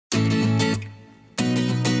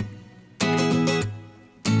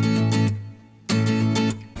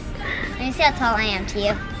me see how tall I am to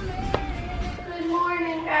you. Good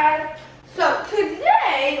morning, guys. So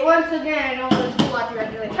today, once again, I don't go to school at the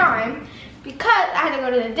regular time because I had to go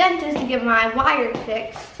to the dentist to get my wire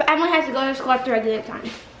fixed. So Emily has to go to school at the regular time.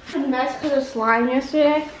 I was a mess because of slime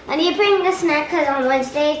yesterday. I need to bring the snack because on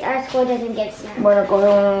Wednesdays our school doesn't give snacks. Bueno, coge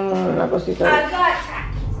una cosita. I got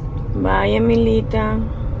tax. Bye, Emilita.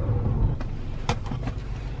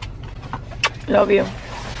 Love you.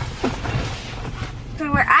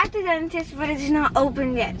 So we're at the dentist, but it's not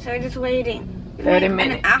open yet, so we're just waiting. 30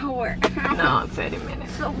 minutes. An hour. No, 30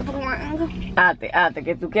 minutes. So boring. Ate,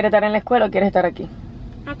 que tú quieres estar en la escuela o quieres estar aquí.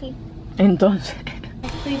 Okay. Entonces.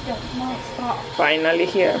 Please don't stop. Finally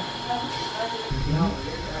here.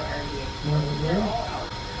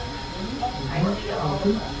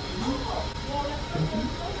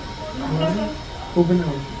 Open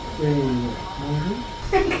up.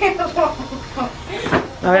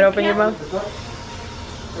 A ver, open your mouth.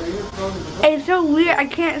 It's so weird, I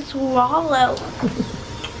can't swallow.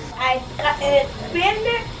 I got an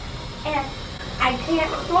expander and I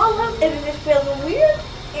can't swallow and it just feels weird.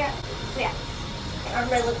 And yeah, I'm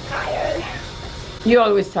really tired. You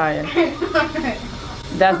always tired.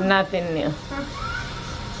 That's nothing new.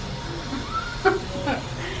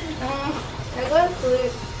 I go to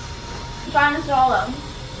sleep. I'm trying to swallow.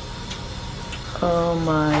 Oh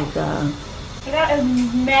my god. I got a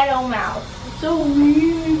metal mouth. It's so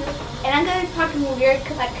weird. And I'm gonna be talking weird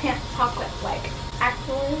because I can't talk like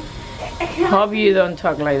actually. Hope you don't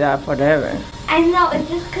talk like that forever. I know, it's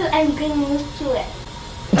just because I'm getting used to it.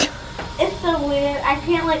 It's so weird. I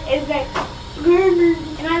can't like, it's like,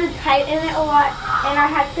 and I have to tighten it a lot. And I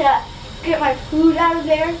have to get my food out of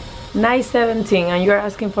there. 9:17 and you're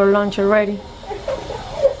asking for lunch already?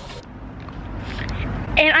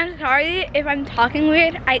 And I'm sorry if I'm talking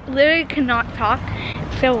weird. I literally cannot talk.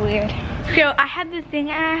 It's so weird. So I have this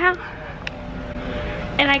thing at my house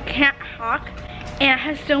and I can't talk. And I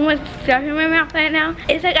have so much stuff in my mouth right now.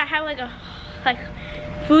 It's like I have like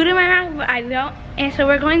food in my mouth, but I don't. And so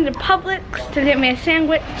we're going to Publix to get me a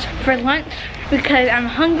sandwich for lunch because I'm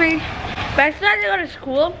hungry. But I still have to go to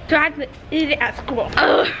school, so I have to eat it at school.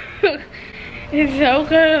 Oh, it's so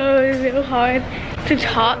good. It's so hard to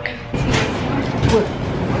talk. What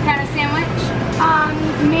kind of sandwich?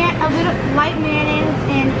 A little light mayonnaise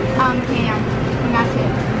and ham, and that's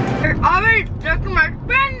it. They're already stuck in my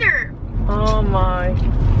fender. Oh my.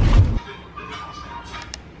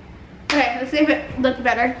 Okay, let's see if it looks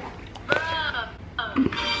better.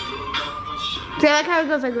 See, I like how it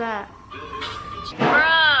goes like that.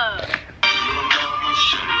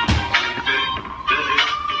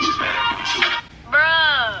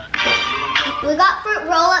 We got fruit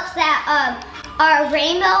roll-ups that are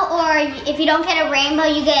rainbow, or if you don't get a rainbow,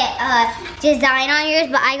 you get a design on yours,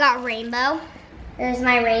 but I got rainbow. There's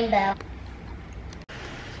my rainbow.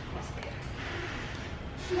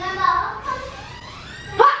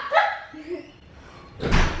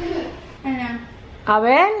 A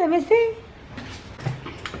ver, let me see.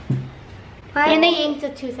 And they yanked a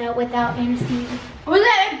tooth out without anesthesia. Was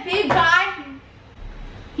that a big guy?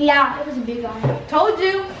 Yeah, it was a big guy. Told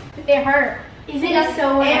you, it hurt. Is it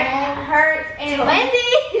so It hurts and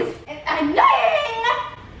it's annoying.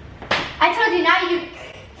 I told you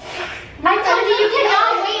I told you cannot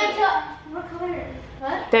wait until what color?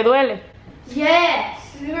 What? ¿Te duele? Yes.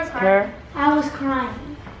 Her. I was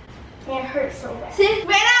crying. It hurt so bad. Sí.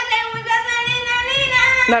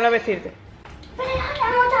 Dale a vestirte.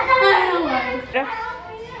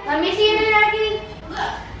 Let me see your Nike.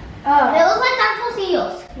 They look like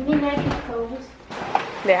calzoncillos. You mean Nike Pros?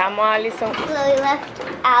 Dejamos a Alison. Chloe left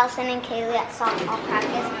Allison and Kaylee at softball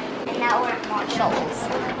practice, and now we're at Marshall's.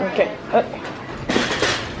 Okay.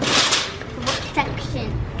 Section.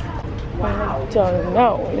 I don't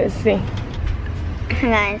know. Let's see.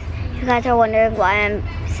 Guys, you guys are wondering why I'm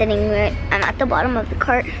sitting where I'm at the bottom of the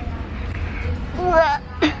cart.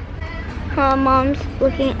 Mom's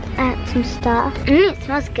looking at some stuff. It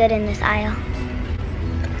smells good in this aisle.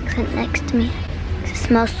 Sit next to me. It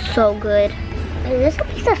smells so good. Is this a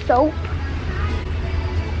piece of soap?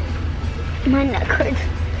 My neck hurts.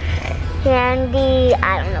 Candy.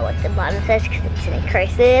 I don't know what the bottom says because it's in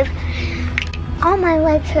cursive. Oh, my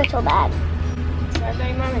legs hurt so bad.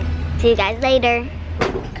 See you guys later.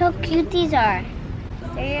 Look how cute these are.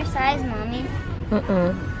 They're your size, Mommy.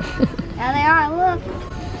 Yeah, they are. Look.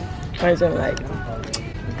 I don't like them.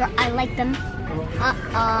 Girl, I like them.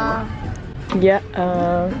 Yeah.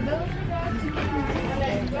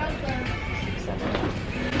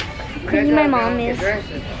 Where my mom is.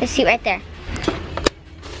 The seat right there.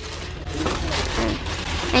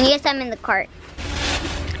 And yes, I'm in the cart.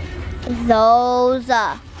 Those.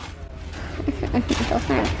 Those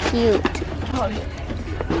are cute.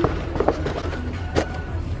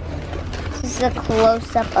 This is a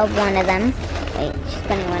close-up of one of them. Wait, she's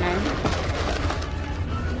putting one on.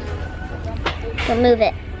 So move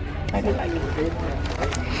it. I do like it.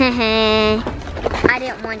 I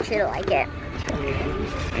didn't want you to like it.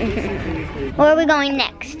 Where are we going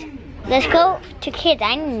next? Let's go to kids.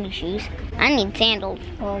 I need new shoes. I need sandals.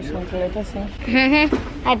 Oh, chancletas, sí.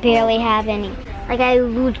 I barely have any. Like I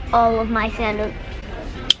lose all of my sandals.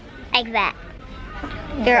 Like that.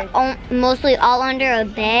 They're mostly all under a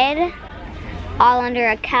bed, all under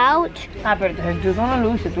a couch. Ah, pero tú no lo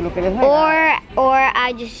luces, tú lo quieres ver. Or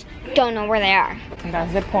I just don't know where they are.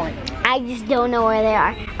 That's the point. I just don't know where they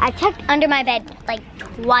are. I checked under my bed like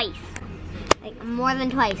twice. Like more than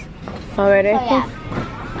twice. A ver, So yeah.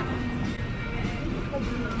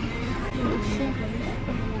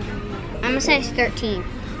 I'm a size 13.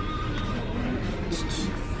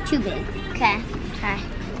 Too big. Okay. Try.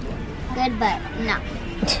 Good, but no.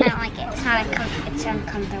 I don't like it. It's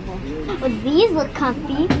uncomfortable. Well, these look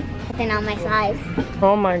comfy, but they're not my size.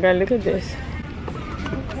 Oh my God, look at this.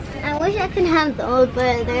 I wish I could have those,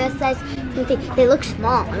 but they're a size 15. They look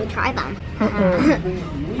small. Let me try them.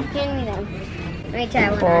 Give me them. Let me try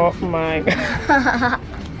one. Oh my God.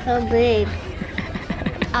 So big.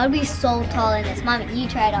 I would be so tall in this. Mommy, you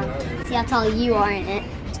try it on. See how tall you are in it.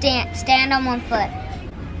 Stand on one foot.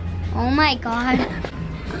 Oh my God.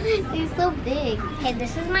 They're so big. Okay,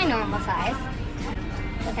 this is my normal size.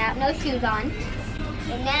 Without no shoes on.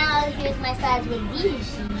 And now here's my size with these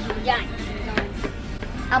shoes. Giant shoes on.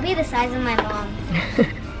 I'll be the size of my mom.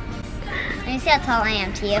 Let me see how tall I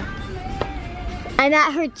am to you. I'm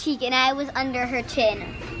at her cheek and I was under her chin.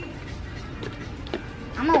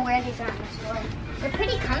 I'm gonna wear these around the store. They're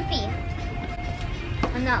pretty comfy.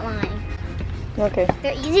 I'm not lying. Okay.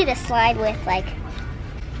 They're easy to slide with, like,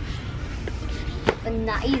 but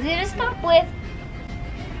not easy to stop with.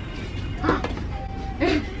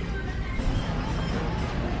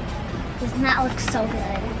 Doesn't that look so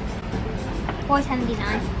good?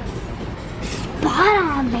 $4.79. Spot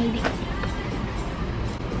on, baby.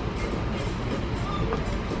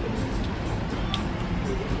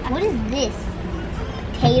 What is this?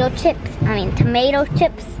 Potato chips. Tomato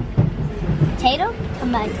chips. Potato?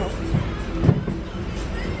 Tomato.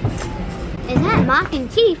 Is that mac and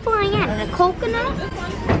cheese flying out of a coconut?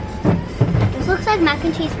 This looks like mac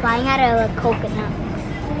and cheese flying out of a coconut.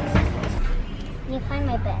 Let me find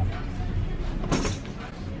my bed.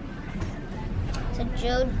 It's a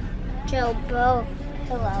JoJo Bo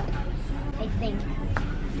pillow, I think.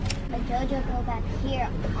 A JoJo Bo back here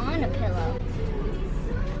on a pillow.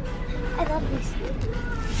 I love these.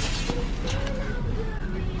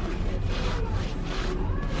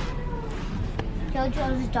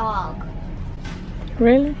 JoJo's dog.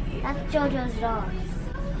 Really? That's JoJo's dog.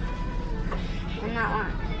 I'm not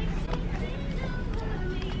lying.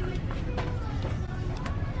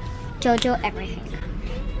 JoJo everything.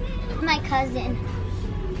 My cousin.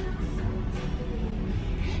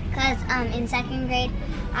 Because in 2nd grade,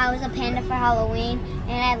 I was a panda for Halloween,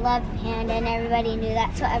 and I loved panda, and everybody knew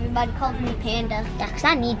that, so everybody called me Panda. Yeah, because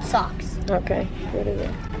I need socks. Okay, good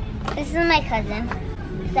idea. This is my cousin,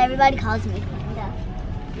 because everybody calls me Panda.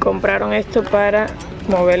 Compraron esto para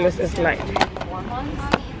mover los slides.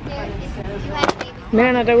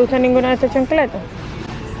 Mira, ¿no te gusta ninguna de estas chancletas?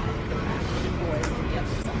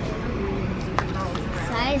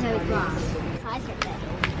 Size or bra? Size or bed?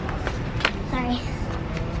 Sorry.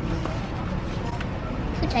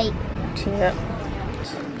 Too tight. Yeah.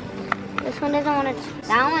 This one doesn't want to.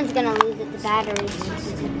 That one's gonna lose the battery.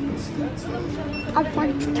 I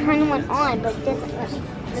want to turn one on, but it doesn't let me.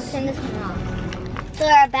 Let's turn this one off. So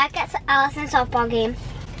we're back at Allison's softball game.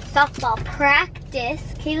 Softball practice.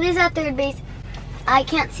 Kaylee's at third base. I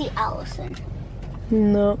can't see Allison.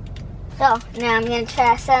 No. So now I'm gonna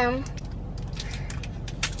try some.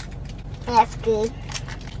 That's good.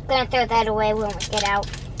 I'm gonna throw that away when we get out.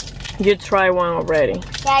 You tried one already.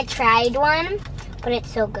 Yeah, I tried one, but it's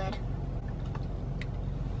so good.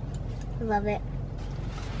 I love it.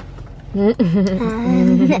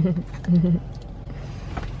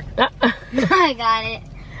 I got it.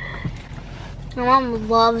 My mom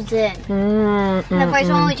loves it. The first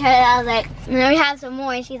one we tried it, I was like, let me have some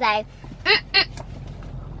more. And she's like,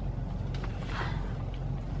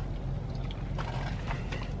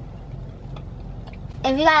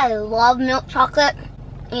 If you guys love milk chocolate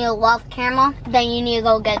and you love caramel, then you need to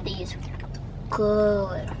go get these.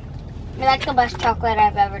 Good. That's the best chocolate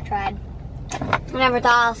I've ever tried. I never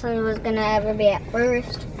thought Allison was gonna ever be at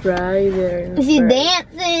first. Right there. She's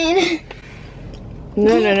dancing.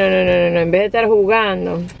 No. En vez de estar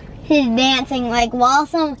jugando. She's dancing like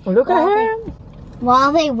Look at her.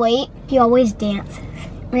 While they wait, she always dances.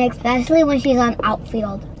 Like, especially when she's on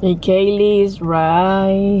outfield. And Kaylee is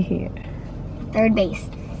right here. Third base.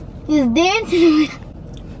 She's dancing.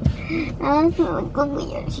 That's like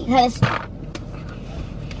weird. Because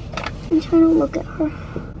I'm trying to look at her.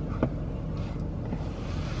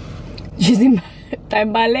 ¿Está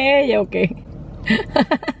en ballet ella o qué?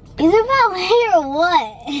 Is it ballet or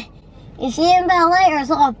what? Is she in ballet or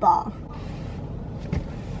softball?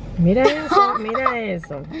 Mira eso, mira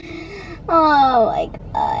eso. Oh my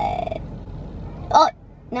god. Oh,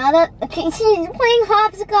 now that she's playing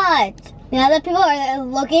hopscotch. Now that people are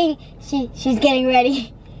looking, she's getting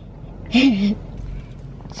ready.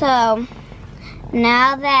 So,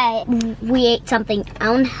 now that we ate something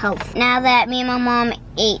unhealthy, now that me and my mom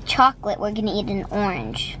ate chocolate, we're gonna eat an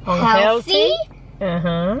orange. Unhealthy?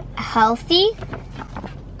 Healthy?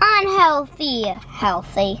 Unhealthy.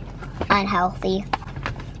 Healthy. Unhealthy.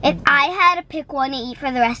 If I had to pick one to eat for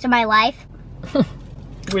the rest of my life,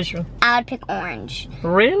 Which one? I would pick orange.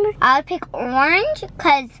 Really? I would pick orange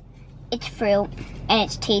because it's fruit and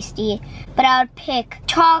it's tasty. But I would pick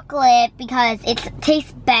chocolate because it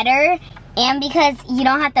tastes better and because you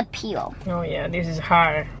don't have to peel. Oh yeah, this is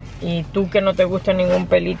hard. Y tú que no te gusta ningún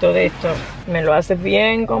pelito de esto, me lo haces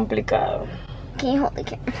bien complicado. Can you hold the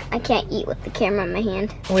camera? I can't eat with the camera in my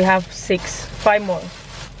hand. We have 5 more.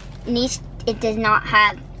 It does not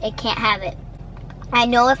have, it can't have it. I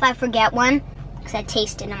know if I forget one because I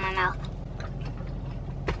taste it in my mouth.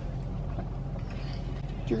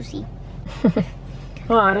 Juicy.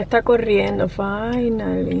 Oh, ahora está corriendo,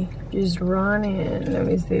 finally. She's running. Let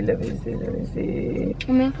me see.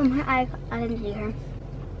 I mean, from her, I didn't see her.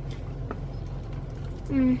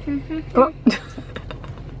 Oh.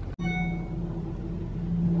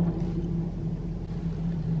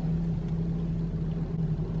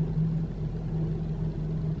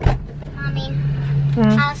 Mommy,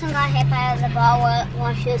 Allison got hit by the ball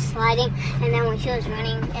while she was sliding, and then when she was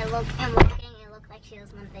running, it looked like she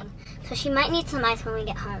was limping. So she might need some ice when we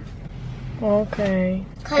get home. Okay.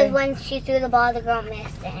 Because when she threw the ball, the girl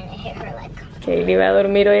missed and it hit her leg. Kaylee va a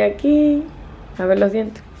dormir hoy aquí. A ver los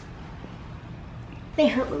dientes. They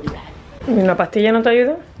hurt really bad. ¿Y una pastilla no te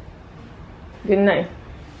ayudó? Good night.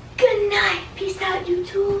 Good night. Peace out,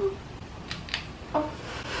 YouTube. Oh.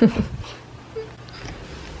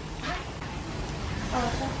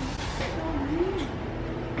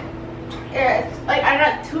 Yeah, it's like I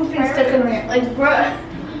got 2 things stuck in there. Like, bruh.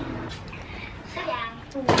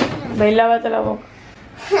 Ve y lávate la boca.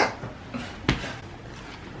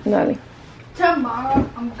 Dale. Tomorrow,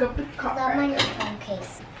 I'm going to car. Not my phone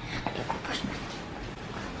case.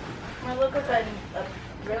 I look like a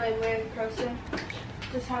really weird person.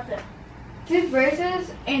 Just have to. These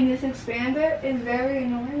braces and this expander is very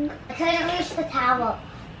annoying. I couldn't reach the towel.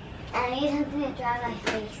 I need something to dry my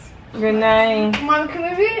face. Good night. Mom, can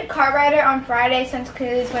we be car rider on Friday since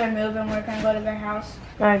Kaylee's going to move and we're going to go to their house?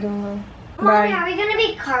 I don't know. Mommy, Bye. are we going to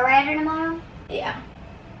be car rider tomorrow? Yeah.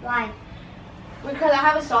 Why? Because I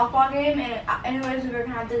have a softball game and anyways we're going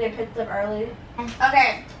to have to get picked up early.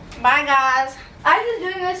 Okay. Bye, guys. I'm just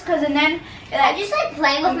doing this because and then... I just like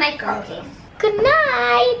playing with my car case. Good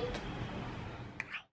night.